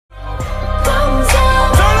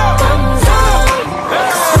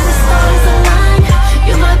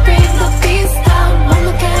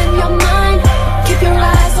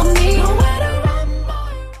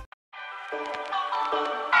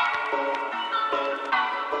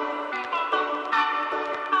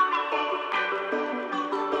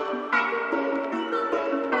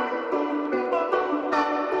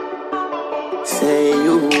Say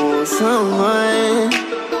you want someone.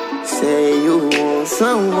 Say you want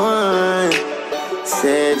someone.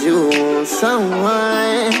 Said you want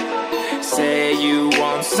someone. Say you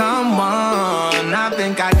want someone. I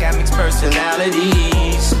think I got mixed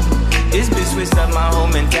personalities. This bitch switched up my whole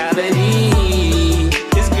mentality.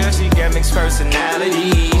 This girl, she got mixed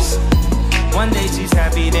personalities. One day she's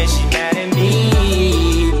happy, then she mad at me.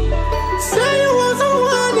 Say you want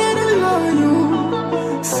someone that'll love you,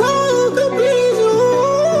 someone who can please you,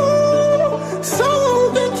 someone who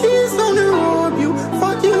can kiss on and rub you.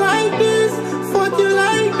 Fuck you like this, fuck you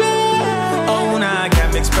like that. Oh, now I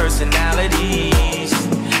got mixed personalities.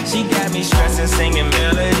 She got me stressing, singing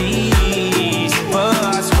melodies. But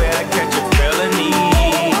I swear I catch a felony.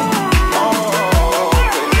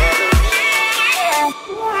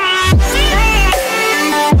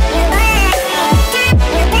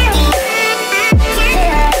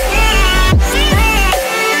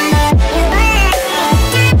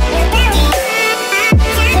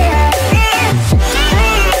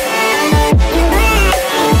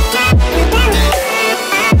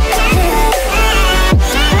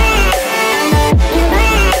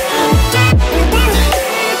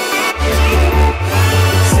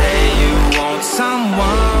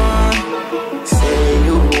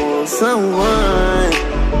 Someone.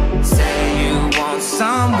 Say you want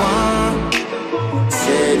someone.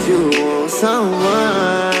 Said you want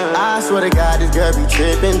someone. I swear to God, this girl be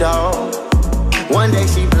trippin', dawg. One day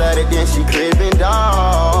she blooded, then she cribbin',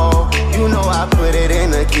 dawg. You know I put it in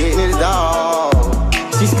the kidneys, dawg.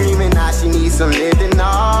 She screamin' now she needs some living,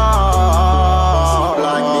 dawg. She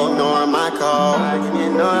blocking, ignoring my call.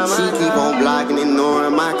 She keep on blocking,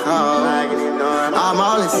 ignoring my call. I'm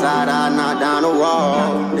all inside, I knock down the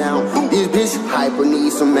wall. This bitch hyper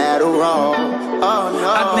needs some Adderall. Oh no.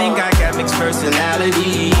 I think I got mixed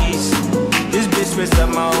personalities. This bitch switched up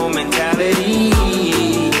my whole mentality.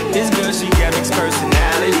 This girl, she got mixed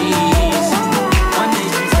personalities. One day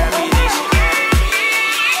she's happy, then she mad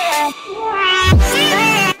at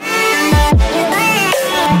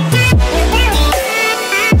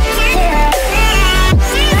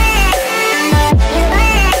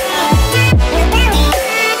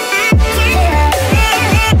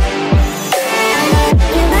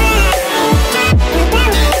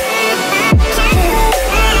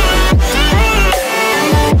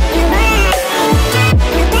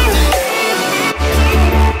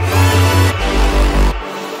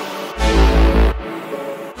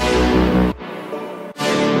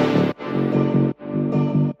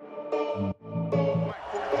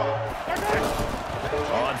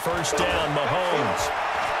First down, Mahomes.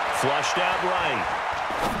 Flushed out right.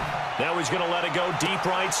 Now he's going to let it go deep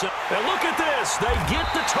right side. And look at this. They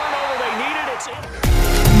get the turnover they needed. It's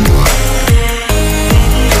in.